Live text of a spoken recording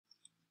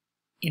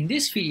In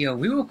this video,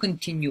 we will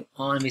continue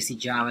on with the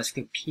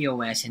JavaScript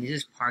POS, and this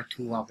is part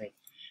 2 of it.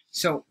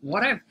 So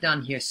what I've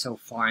done here so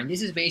far, and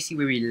this is basically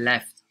where we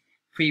left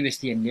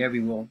previously, and there we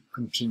will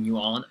continue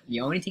on. The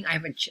only thing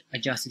I've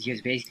adjusted here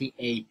is basically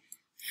a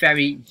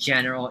very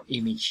general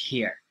image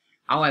here.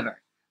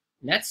 However,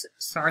 let's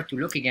start to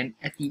look again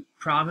at the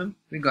problem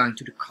regarding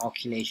to the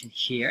calculation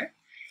here.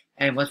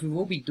 And what we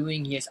will be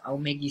doing here is I'll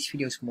make these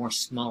videos more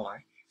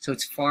smaller, so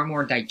it's far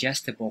more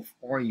digestible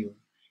for you,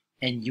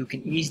 and you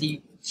can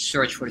easily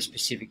search for the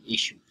specific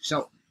issue.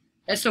 So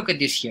let's look at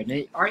this here.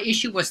 Now, our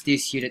issue was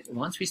this here, that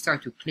once we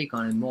start to click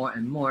on it more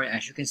and more,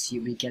 as you can see,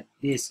 we get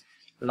this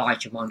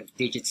large amount of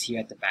digits here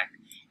at the back.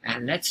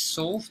 And let's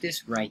solve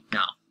this right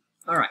now.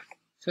 Alright,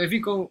 so if you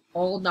go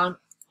all down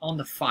on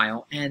the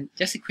file, and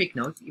just a quick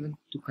note, even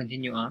to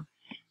continue on,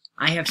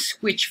 I have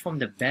switched from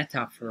the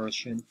beta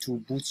version to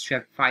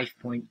Bootstrap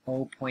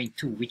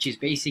 5.0.2, which is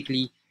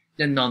basically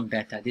the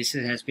non-beta. This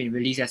has been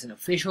released as an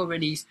official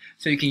release,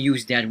 so you can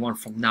use that one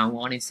from now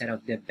on instead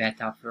of the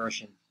beta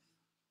version.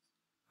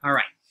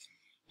 Alright,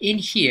 in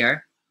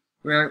here,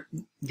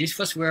 this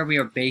was where we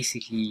are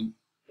basically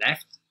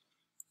left.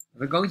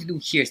 What we're going to do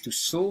here is to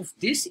solve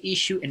this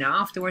issue, and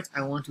afterwards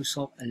I want to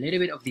solve a little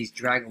bit of these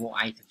draggable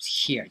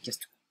items here,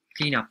 just to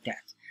clean up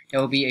that. That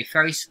will be a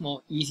very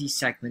small, easy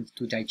segment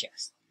to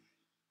digest.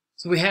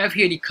 So we have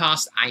here the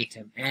cost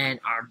item, and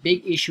our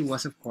big issue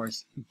was, of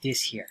course,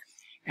 this here.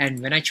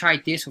 And when I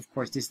tried this, of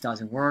course, this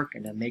doesn't work,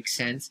 and that makes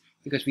sense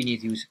because we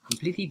need to use a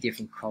completely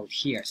different code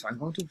here. So I'm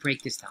going to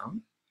break this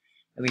down.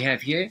 And we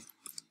have here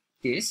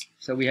this.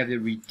 So we have the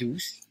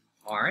reduce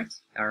part.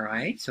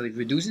 Alright, so it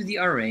reduces the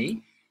array,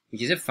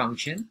 which is a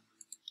function,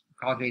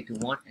 calculate to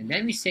 1. And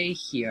then we say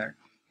here,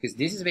 because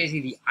this is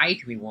basically the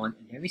item we want,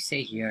 and then we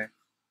say here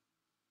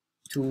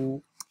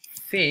to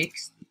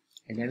fixed,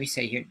 and then we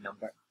say here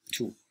number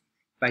 2.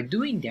 By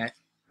doing that,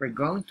 we're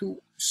going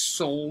to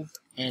solve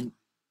and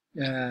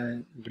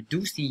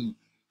reduce the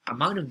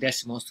amount of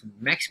decimals to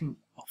a maximum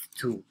of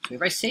 2. So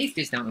if I save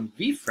this now and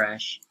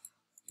refresh,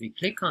 we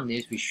click on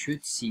this, we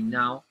should see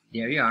now,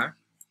 there we are,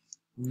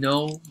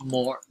 no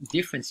more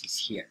differences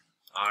here.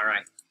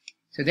 Alright,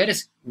 so that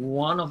is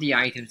one of the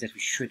items that we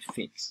should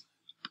fix.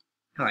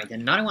 Alright,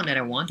 another one that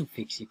I want to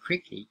fix here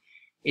quickly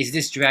is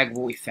this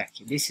draggable effect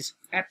here. This is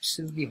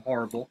absolutely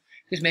horrible,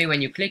 because maybe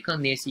when you click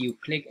on this, you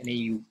click and then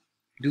you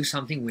do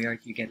something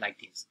weird, you get like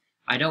this.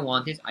 I don't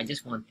want this, I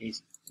just want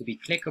this to be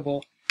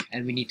clickable,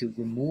 and we need to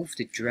remove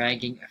the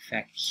dragging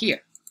effect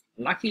here.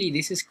 Luckily,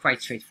 this is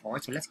quite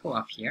straightforward, so let's go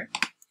up here.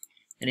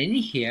 And in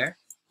here,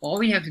 all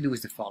we have to do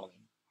is the following.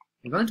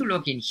 We're going to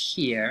log in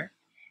here,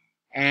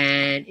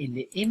 and in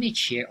the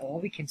image here, all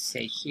we can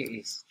say here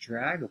is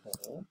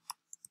draggable,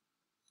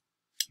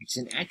 which is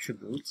an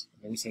attribute,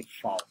 and then we say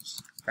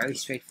false. Very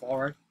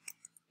straightforward.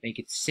 Make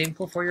it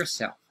simple for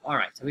yourself.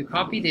 Alright, so we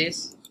copy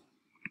this,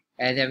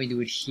 and then we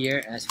do it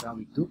here as well.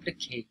 We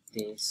duplicate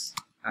this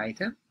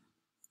item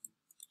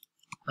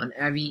on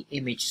every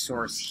image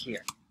source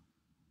here.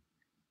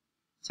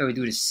 So we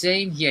do the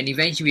same here, and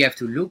eventually we have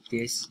to loop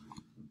this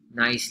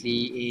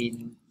nicely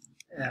in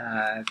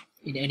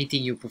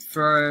anything you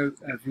prefer,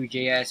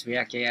 Vue.js,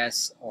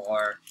 React.js,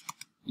 or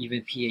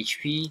even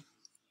PHP.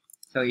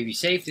 So if you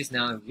save this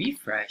now and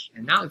refresh,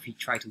 and now if we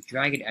try to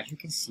drag it, as you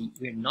can see,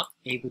 we're not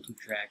able to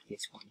drag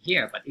this one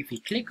here. But if we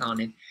click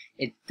on it,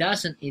 it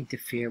doesn't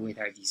interfere with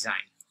our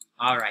design.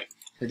 Alright,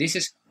 so this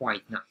is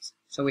quite nice.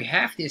 So we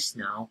have this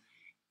now,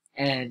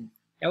 and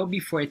that will be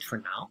for it for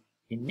now.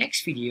 In the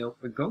next video,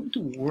 we're going to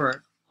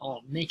work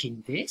on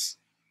making this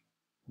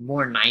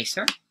more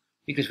nicer,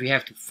 because we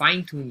have to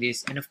fine-tune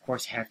this and of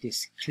course have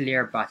this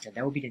clear button.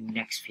 That will be the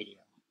next video.